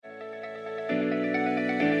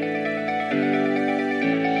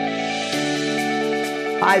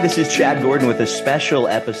Hi, this is Chad Gordon with a special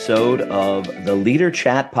episode of the Leader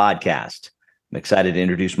Chat podcast. I'm excited to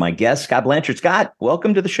introduce my guest, Scott Blanchard. Scott,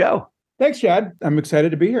 welcome to the show. Thanks, Chad. I'm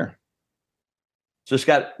excited to be here. So,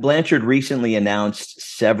 Scott, Blanchard recently announced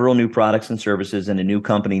several new products and services and a new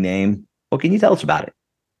company name. What can you tell us about it?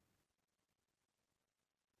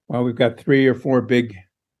 Well, we've got 3 or 4 big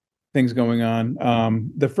things going on.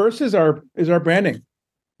 The first is our branding,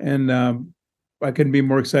 and I couldn't be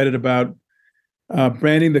more excited about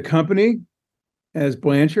branding the company as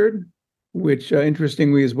Blanchard, which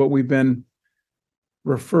interestingly is what we've been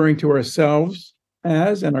referring to ourselves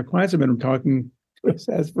as, and our clients have been talking to us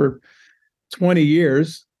as for 20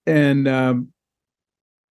 years. And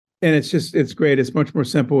it's great. It's much more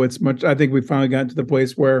simple. I think we've finally gotten to the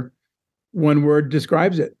place where one word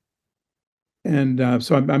describes it. And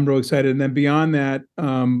so I'm real excited. And then beyond that,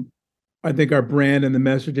 I think our brand and the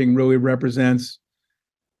messaging really represents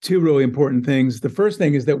 2 really important things. The first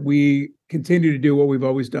thing is that we continue to do what we've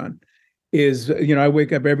always done. I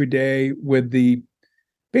wake up every day with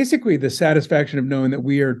basically the satisfaction of knowing that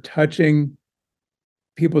we are touching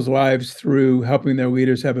people's lives through helping their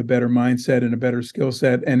leaders have a better mindset and a better skill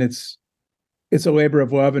set. And it's a labor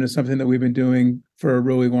of love, and it's something that we've been doing for a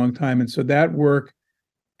really long time. And so that work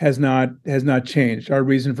has not changed. Our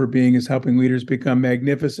reason for being is helping leaders become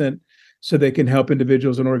magnificent so they can help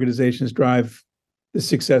individuals and organizations drive the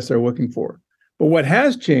success they're looking for. But what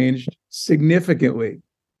has changed significantly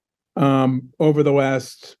over the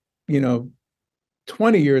last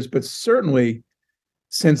 20 years, but certainly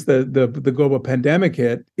since the global pandemic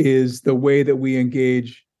hit, is the way that we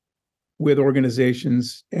engage with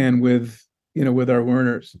organizations and with our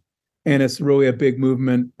learners. And it's really a big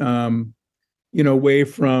movement, away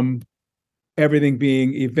from everything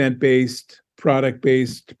being event-based,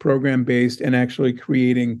 product-based, program-based, and actually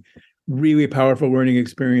creating really powerful learning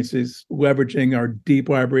experiences, leveraging our deep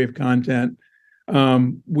library of content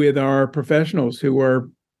with our professionals who are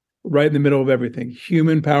right in the middle of everything.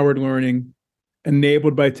 Human-powered learning,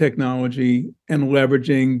 enabled by technology, and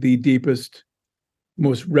leveraging the deepest,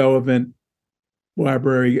 most relevant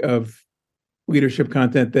library of leadership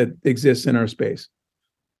content that exists in our space.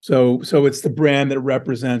 So it's the brand that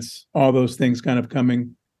represents all those things kind of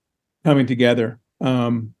coming together.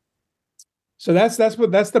 So that's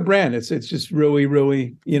the brand. It's just really,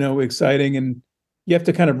 really, exciting. And you have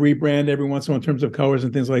to kind of rebrand every once in a while in terms of colors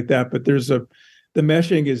and things like that. But the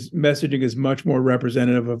messaging is much more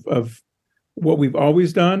representative of what we've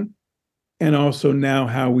always done, and also now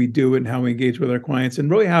how we do it and how we engage with our clients,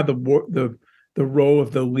 and really how the role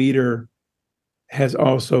of the leader has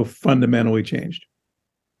also fundamentally changed.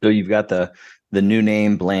 So you've got the new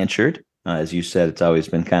name Blanchard. As you said, it's always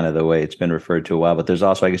been kind of the way it's been referred to a while, but there's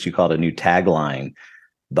also, I guess you call it a new tagline,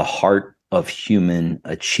 the heart of human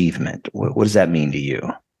achievement. What does that mean to you?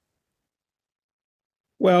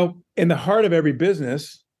 Well, in the heart of every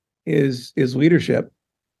business is leadership.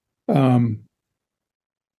 In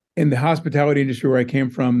the hospitality industry where I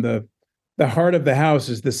came from, the heart of the house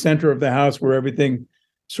is the center of the house where everything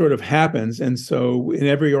sort of happens. And so in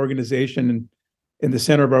every organization, in the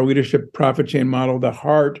center of our leadership profit chain model, the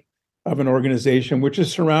heart of an organization, which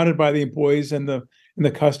is surrounded by the employees and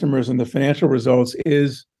the customers and the financial results,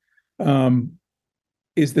 is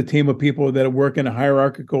the team of people that work in a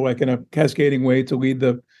hierarchical, like in a cascading way, to lead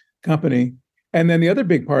the company. And then the other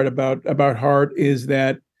big part about heart is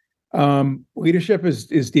that leadership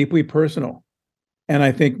is deeply personal. And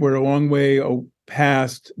I think we're a long way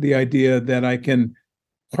past the idea that I can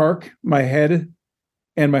park my head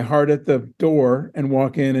and my heart at the door and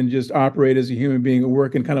walk in and just operate as a human being at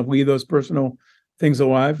work and kind of leave those personal things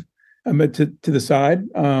alive to the side.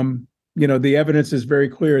 The evidence is very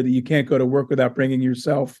clear that you can't go to work without bringing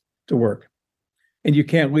yourself to work. And you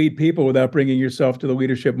can't lead people without bringing yourself to the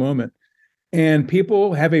leadership moment. And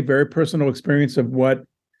people have a very personal experience of what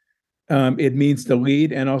it means to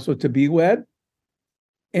lead and also to be led.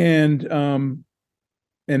 And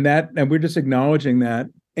we're just acknowledging that.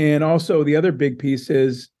 And also the other big piece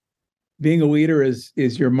is being a leader is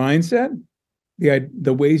your mindset,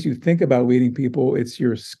 the ways you think about leading people. It's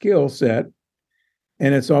your skill set,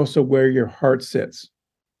 and it's also where your heart sits.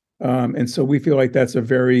 And so we feel like that's a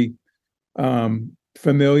very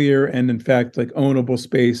familiar and, in fact, like ownable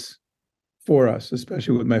space for us,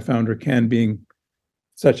 especially with my founder Ken being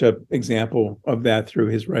such an example of that through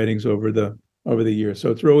his writings over the years. So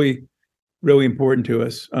it's really, really important to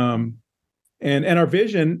us. And our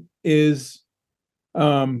vision is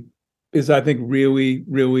I think really,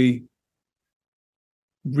 really,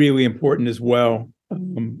 really important as well,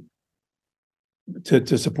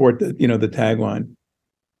 to support the tagline,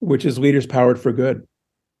 which is leaders powered for good.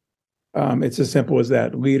 It's as simple as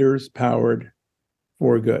that. Leaders powered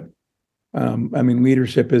for good. I mean,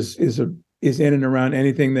 leadership is in and around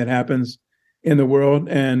anything that happens in the world,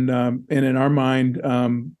 and in our mind,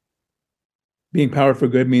 being powered for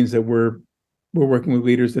good means that we're working with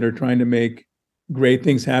leaders that are trying to make great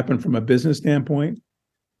things happen from a business standpoint,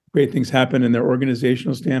 great things happen in their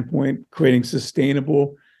organizational standpoint, creating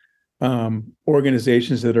sustainable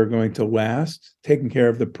organizations that are going to last, taking care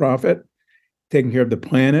of the profit, taking care of the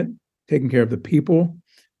planet, taking care of the people,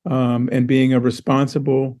 and being a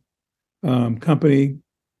responsible company,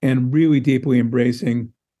 and really deeply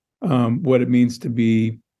embracing what it means to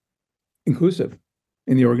be inclusive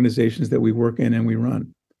in the organizations that we work in and we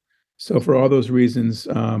run. So for all those reasons,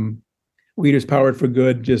 Leaders Powered for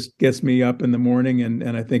Good just gets me up in the morning,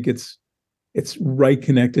 and I think it's right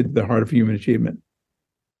connected to the heart of human achievement.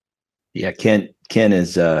 Yeah, Ken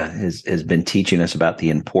has been teaching us about the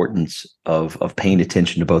importance of paying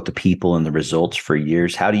attention to both the people and the results for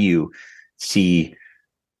years. How do you see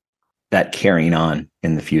that carrying on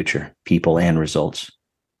in the future, people and results?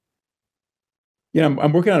 Yeah,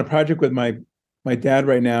 I'm working on a project with my dad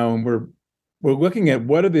right now, and we're looking at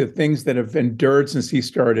what are the things that have endured since he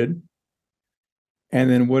started, and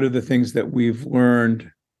then what are the things that we've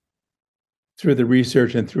learned through the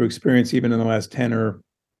research and through experience, even in the last 10 or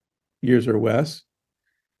years or less.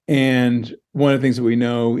 And one of the things that we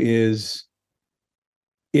know is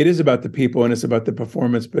it is about the people and it's about the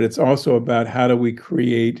performance, but it's also about how do we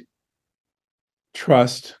create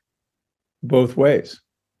trust both ways.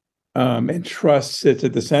 And trust sits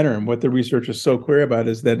at the center. And what the research is so clear about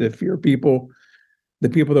is that if the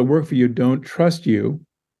people that work for you don't trust you,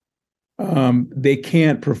 they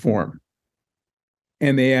can't perform.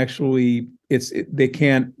 And they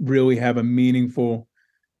can't really have a meaningful,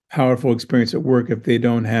 powerful experience at work if they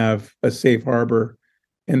don't have a safe harbor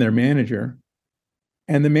in their manager.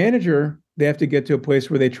 And the manager, they have to get to a place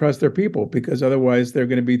where they trust their people, because otherwise they're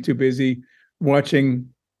going to be too busy watching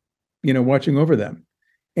over them.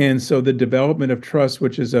 And so the development of trust,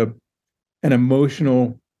 which is an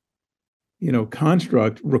emotional,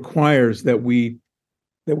 construct, requires that we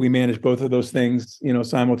manage both of those things,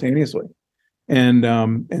 simultaneously.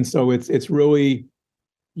 And so it's really,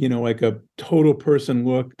 like a total person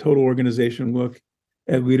look, total organization look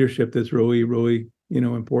at leadership that's really, really,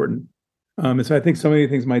 important. And so I think so many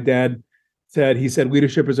things my dad said, he said,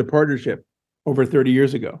 leadership is a partnership over 30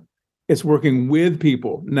 years ago. It's working with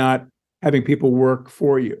people, not having people work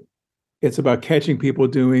for you. It's about catching people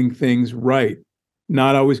doing things right,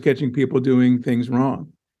 not always catching people doing things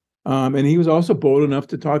wrong. And he was also bold enough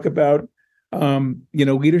to talk about,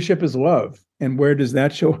 leadership is love. And where does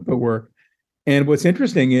that show up at work? And what's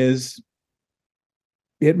interesting is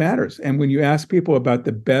it matters. And when you ask people about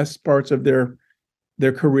the best parts of their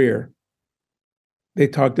career, they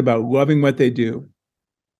talked about loving what they do,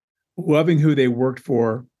 loving who they worked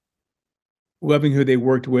for, loving who they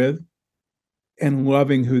worked with, and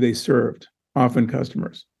loving who they served, often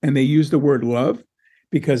customers. And they use the word love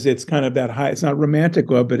because it's kind of that high, it's not romantic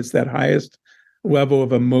love, but it's that highest level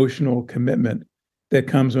of emotional commitment that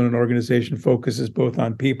comes when an organization focuses both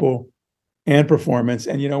on people and performance.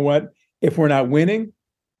 And you know what? If we're not winning,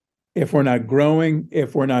 if we're not growing,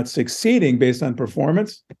 if we're not succeeding based on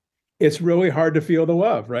performance, it's really hard to feel the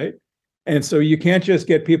love, right? And so you can't just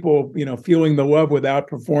get people, feeling the love without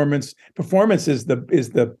performance. Performance is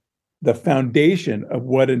the foundation of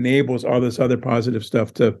what enables all this other positive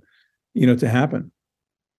stuff to happen.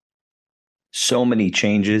 So many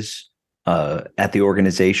changes at the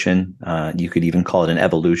organization. You could even call it an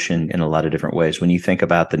evolution in a lot of different ways. When you think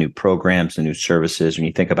about the new programs, the new services, when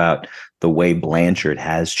you think about the way Blanchard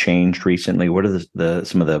has changed recently, what are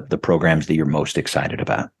some of the programs that you're most excited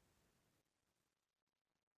about?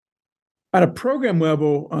 At a program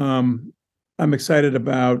level, I'm excited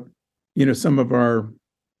about, some of our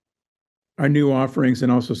new offerings, and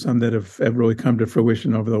also some that have really come to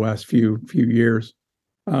fruition over the last few years.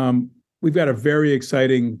 We've got a very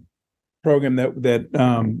exciting program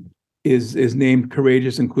that is named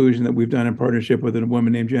Courageous Inclusion, that we've done in partnership with a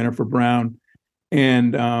woman named Jennifer Brown,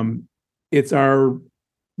 and it's our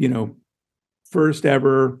first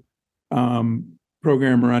ever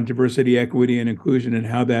program around diversity, equity, and inclusion, and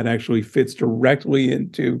how that actually fits directly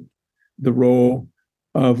into the role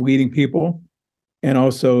of leading people, and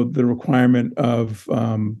also the requirement of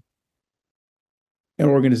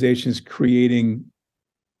organizations creating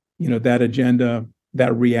that agenda,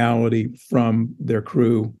 that reality from their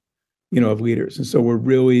crew, of leaders. And so we're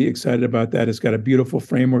really excited about that. It's got a beautiful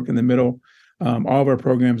framework in the middle. All of our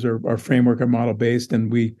programs are framework or model based,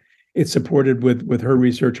 and it's supported with her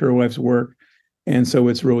research, her life's work. And so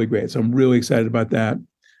it's really great. So I'm really excited about that.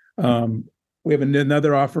 We have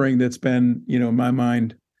another offering that's been, in my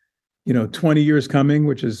mind, 20 years coming,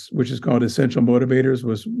 which is called Essential Motivators,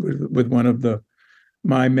 was with one of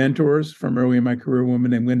my mentors from early in my career, a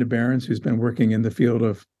woman named Linda Behrens, who's been working in the field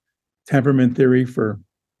of temperament theory for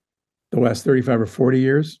the last 35 or 40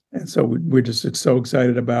 years. And so we're just so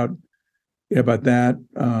excited about that.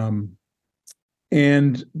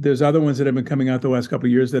 And there's other ones that have been coming out the last couple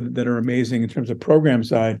of years that are amazing in terms of program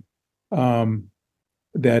side,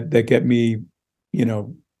 that get me,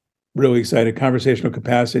 really excited. Conversational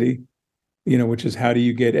capacity, which is how do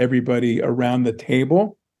you get everybody around the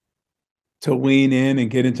table to lean in and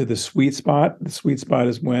get into the sweet spot. The sweet spot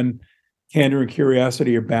is when candor and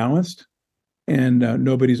curiosity are balanced, and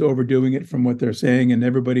nobody's overdoing it from what they're saying, and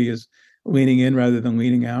everybody is leaning in rather than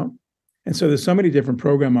leaning out. And so there's so many different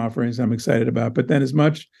program offerings I'm excited about. But then as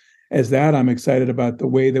much as that, I'm excited about the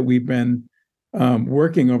way that we've been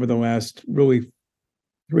working over the last really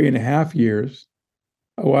 3.5 years.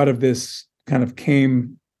 A lot of this kind of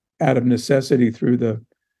came out of necessity through the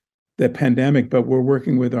pandemic, but we're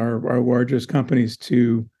working with our largest companies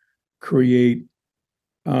to create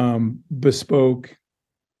bespoke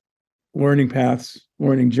learning paths,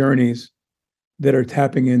 learning journeys that are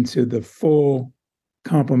tapping into the full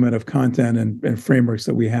complement of content and frameworks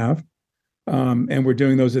that we have. And we're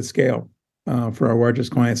doing those at scale for our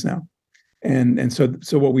largest clients now. And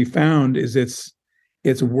so what we found is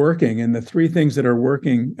it's working. And the three things that are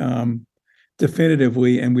working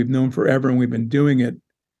definitively, and we've known forever, and we've been doing it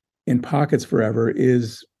in pockets forever,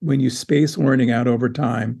 is when you space learning out over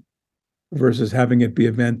time versus having it be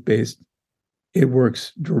event-based, it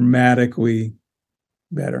works dramatically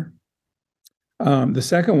better. The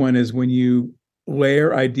second one is when you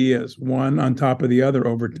layer ideas one on top of the other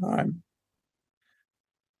over time,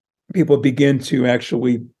 people begin to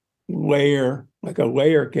actually layer like a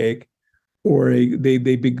layer cake, or they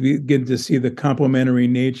begin to see the complementary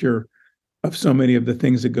nature of so many of the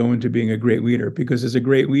things that go into being a great leader. Because as a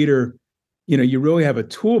great leader, you really have a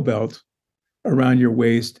tool belt around your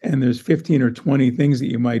waist, and there's 15 or 20 things that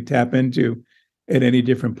you might tap into at any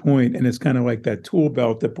different point. And it's kind of like that tool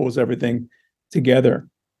belt that pulls everything together.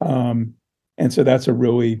 And so that's a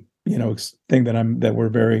really, thing that I'm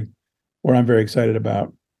very excited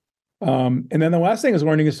about. And then the last thing is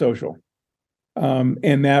learning is social.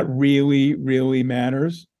 And that really, really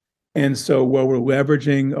matters. And so while we're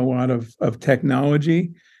leveraging a lot of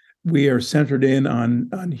technology, we are centered in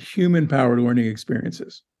on human-powered learning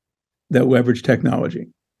experiences that leverage technology.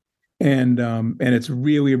 And it's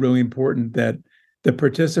really, really important that the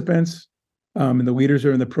participants and the leaders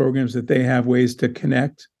are in the programs, that they have ways to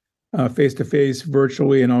connect face-to-face,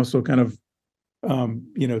 virtually, and also kind of,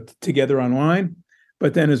 together online.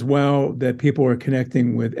 But then as well, that people are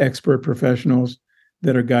connecting with expert professionals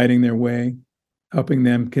that are guiding their way, helping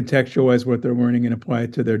them contextualize what they're learning and apply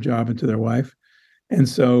it to their job and to their life. And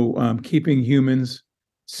so keeping humans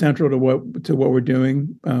central to what we're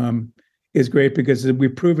doing is great, because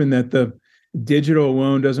we've proven that the digital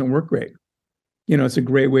alone doesn't work great. It's a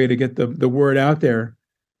great way to get the word out there,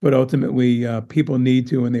 but ultimately people need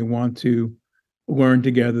to, and they want to learn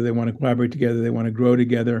together. They want to collaborate together. They want to grow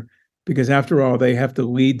together, because after all, they have to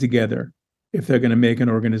lead together if they're going to make an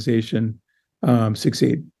organization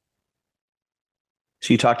succeed.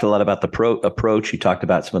 So you talked a lot about the approach. You talked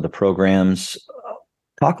about some of the programs.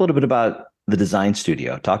 Talk a little bit about the design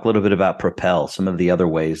studio. Talk a little bit about Propel, some of the other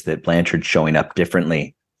ways that Blanchard's showing up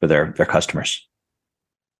differently for their customers.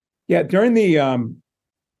 Yeah, during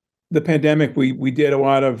the pandemic, we did a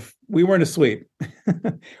lot of, we weren't asleep.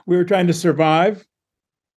 We were trying to survive,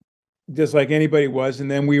 just like anybody was. And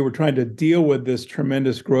then we were trying to deal with this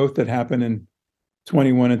tremendous growth that happened in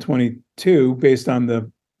 21 and 22 based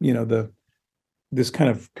on this kind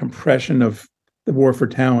of compression of the war for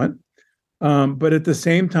talent. But at the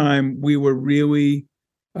same time, we were really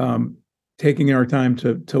taking our time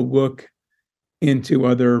to look into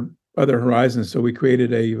other horizons. So we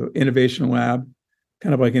created a innovation lab,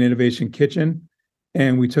 kind of like an innovation kitchen.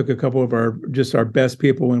 And we took a couple of our best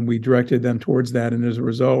people and we directed them towards that. And as a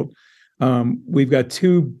result, we've got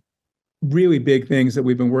two really big things that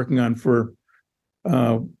we've been working on for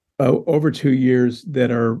over 2 years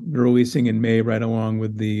that are releasing in May, right along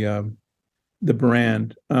with the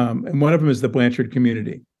brand. And one of them is the Blanchard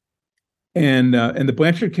community. And the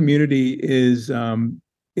Blanchard community is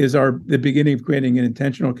the beginning of creating an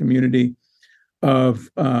intentional community of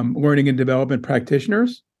learning and development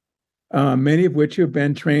practitioners, many of which have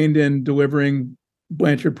been trained in delivering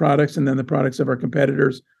Blanchard products and then the products of our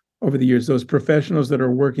competitors over the years. Those professionals that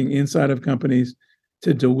are working inside of companies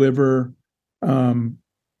to deliver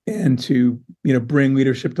and to bring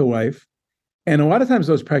leadership to life. And a lot of times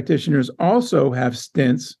those practitioners also have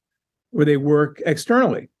stints where they work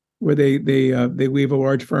externally, where they leave a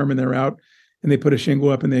large firm and they're out and they put a shingle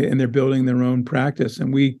up and they're building their own practice.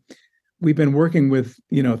 And we've been working with,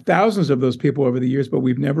 thousands of those people over the years, but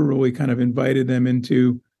we've never really kind of invited them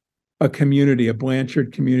into a community, a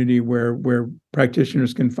Blanchard community where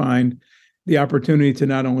practitioners can find the opportunity to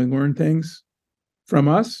not only learn things from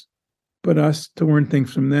us, but us to learn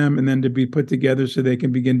things from them, and then to be put together so they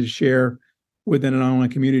can begin to share within an online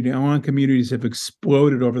community. Online communities have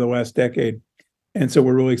exploded over the last decade. And so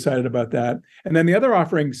we're really excited about that. And then the other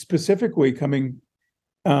offering specifically coming,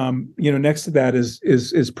 next to that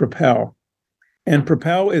is Propel. And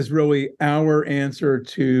Propel is really our answer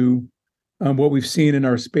to what we've seen in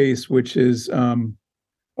our space, which is a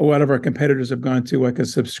lot of our competitors have gone to like a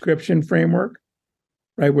subscription framework,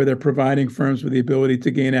 right, where they're providing firms with the ability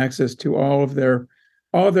to gain access to all of their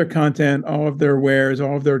content, all of their wares,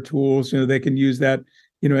 all of their tools. They can use that,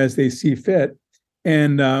 as they see fit.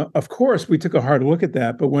 And of course, we took a hard look at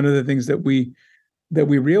that. But one of the things that we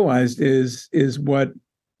realized is what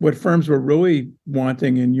firms were really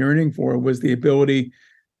wanting and yearning for was the ability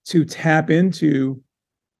to tap into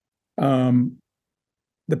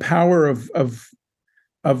the power of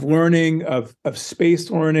learning, of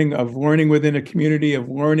spaced learning, of learning within a community, of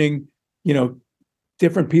learning,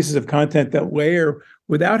 different pieces of content that layer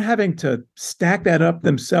without having to stack that up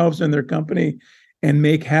themselves in their company and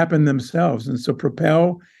make happen themselves. And so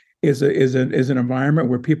Propel is an environment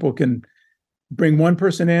where people can bring one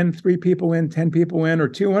person in, 3 people in, 10 people in, or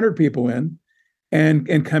 200 people in,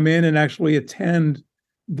 and come in and actually attend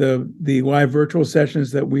the live virtual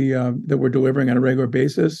sessions that we're delivering on a regular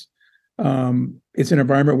basis. It's an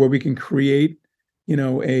environment where we can create,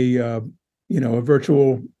 a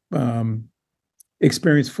virtual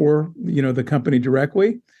experience for the company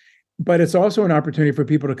directly, but it's also an opportunity for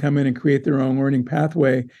people to come in and create their own learning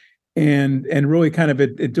pathway, and really kind of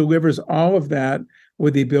it delivers all of that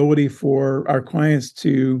with the ability for our clients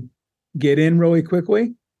to get in really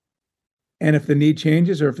quickly, and if the need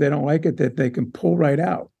changes or if they don't like it, that they can pull right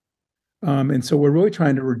out. And so we're really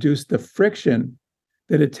trying to reduce the friction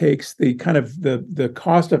that it takes, the kind of the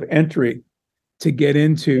cost of entry to get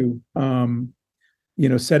into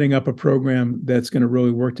setting up a program that's going to really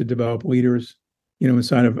work to develop leaders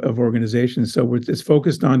inside of organizations. So it's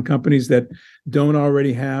focused on companies that don't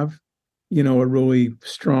already have a really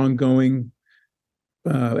strong going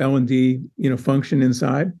L&D function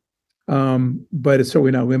inside, but it's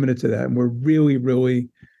certainly not limited to that. And we're really, really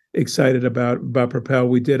excited about Propel.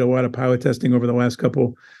 We did a lot of pilot testing over the last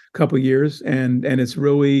couple years, and it's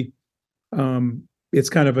really it's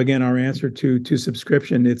kind of, again, our answer to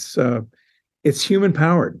subscription. It's human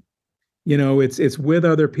powered. It's with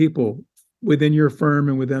other people within your firm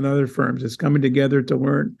and within other firms. It's coming together to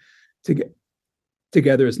learn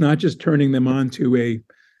together. It's not just turning them on to a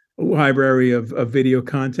library of video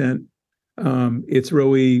content. It's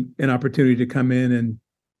really an opportunity to come in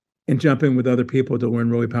and jump in with other people to learn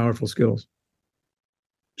really powerful skills.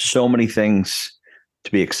 So many things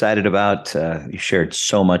to be excited about. You shared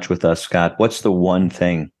so much with us, Scott. What's the one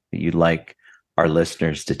thing that you'd like our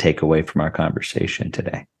listeners to take away from our conversation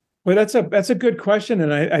today? Well, that's a good question.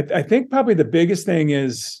 And I think probably the biggest thing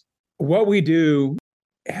is what we do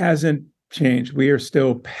hasn't changed. We are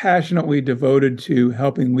still passionately devoted to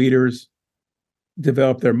helping leaders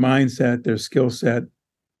develop their mindset, their skill set,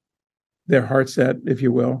 their heart set, if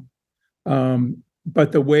you will.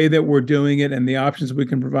 But the way that we're doing it and the options we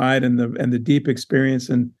can provide and the deep experience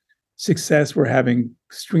and success we're having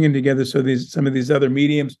stringing together some of these other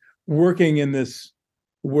mediums working in this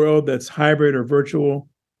world that's hybrid or virtual,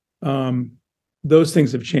 those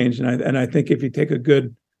things have changed. And I think if you take a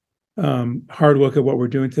good hard look at what we're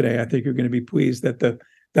doing today, I think you're going to be pleased that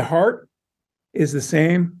the heart is the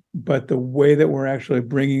same, but the way that we're actually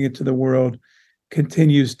bringing it to the world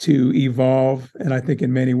continues to evolve. And I think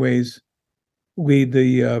in many ways lead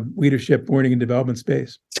the leadership, learning, and development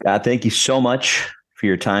space. Scott, thank you so much for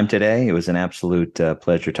your time today. It was an absolute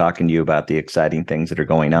pleasure talking to you about the exciting things that are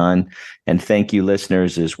going on. And thank you,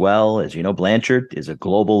 listeners, as well. As you know, Blanchard is a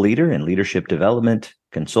global leader in leadership development,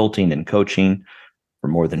 consulting, and coaching. For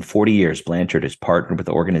more than 40 years, Blanchard has partnered with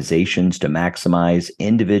organizations to maximize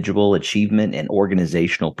individual achievement and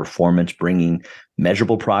organizational performance, bringing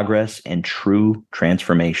measurable progress and true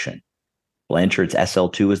transformation. Blanchard's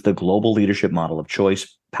SL2 is the global leadership model of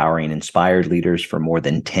choice, powering inspired leaders for more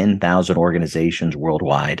than 10,000 organizations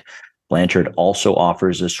worldwide. Blanchard also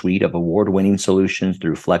offers a suite of award-winning solutions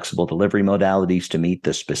through flexible delivery modalities to meet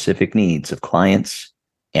the specific needs of clients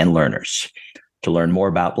and learners. To learn more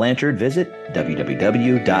about Blanchard, visit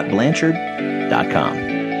www.blanchard.com.